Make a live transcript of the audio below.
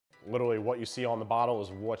literally what you see on the bottle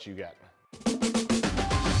is what you get.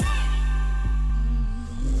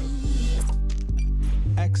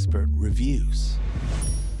 Expert reviews.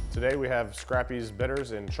 Today we have Scrappy's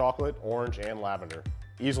bitters in chocolate, orange, and lavender.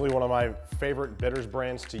 Easily one of my favorite bitters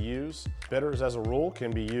brands to use. Bitters, as a rule,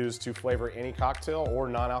 can be used to flavor any cocktail or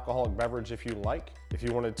non-alcoholic beverage if you like. If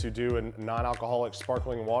you wanted to do a non-alcoholic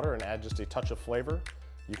sparkling water and add just a touch of flavor,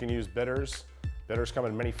 you can use bitters. Bitters come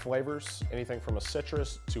in many flavors, anything from a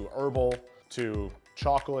citrus to herbal to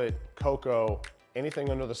chocolate, cocoa, anything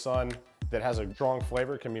under the sun that has a strong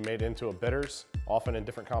flavor can be made into a bitters, often in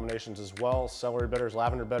different combinations as well. Celery bitters,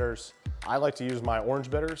 lavender bitters. I like to use my orange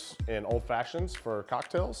bitters in old fashions for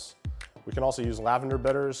cocktails. We can also use lavender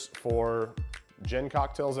bitters for gin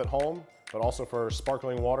cocktails at home, but also for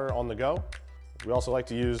sparkling water on the go. We also like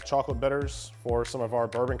to use chocolate bitters for some of our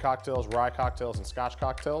bourbon cocktails, rye cocktails, and scotch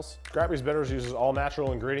cocktails. Scrappy's bitters uses all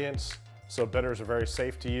natural ingredients, so bitters are very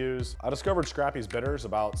safe to use. I discovered Scrappy's bitters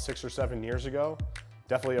about 6 or 7 years ago.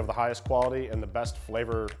 Definitely of the highest quality and the best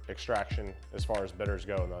flavor extraction as far as bitters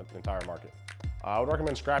go in the entire market. I would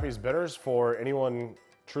recommend Scrappy's bitters for anyone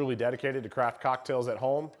truly dedicated to craft cocktails at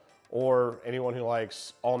home or anyone who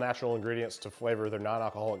likes all natural ingredients to flavor their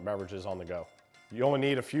non-alcoholic beverages on the go. You only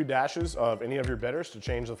need a few dashes of any of your bitters to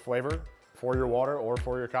change the flavor for your water or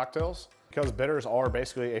for your cocktails. Because bitters are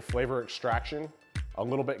basically a flavor extraction, a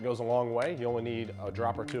little bit goes a long way. You only need a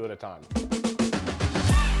drop or two at a time.